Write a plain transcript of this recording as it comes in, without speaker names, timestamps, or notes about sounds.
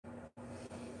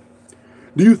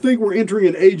Do you think we're entering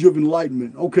an age of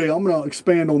enlightenment? Okay, I'm going to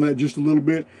expand on that just a little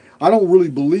bit. I don't really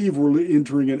believe we're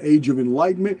entering an age of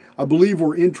enlightenment. I believe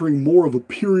we're entering more of a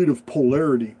period of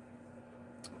polarity.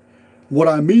 What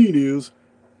I mean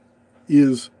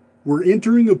is we're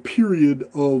entering a period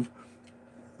of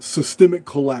systemic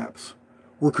collapse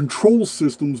where control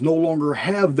systems no longer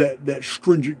have that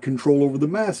stringent control over the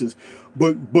masses.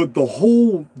 But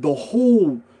the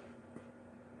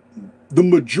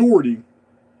majority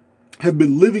have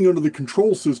been living under the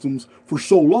control systems for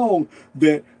so long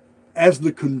that as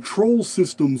the control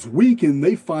systems weaken,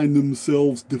 they find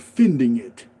themselves defending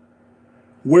it.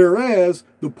 Whereas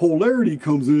the polarity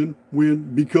comes in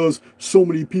because so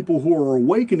many people who are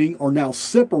awakening are now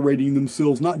separating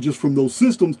themselves not just from those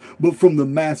systems, but from the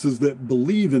masses that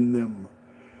believe in them.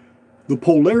 The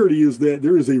polarity is that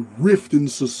there is a rift in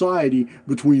society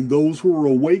between those who are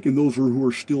awake and those who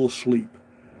are still asleep.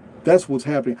 That's what's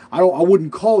happening. I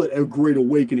wouldn't call it a great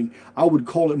awakening. I would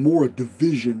call it more a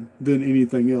division than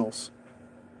anything else.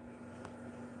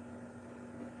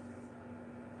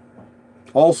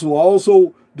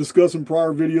 Also discuss in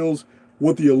prior videos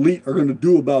what the elite are going to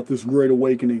do about this great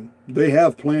awakening. They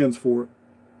have plans for it.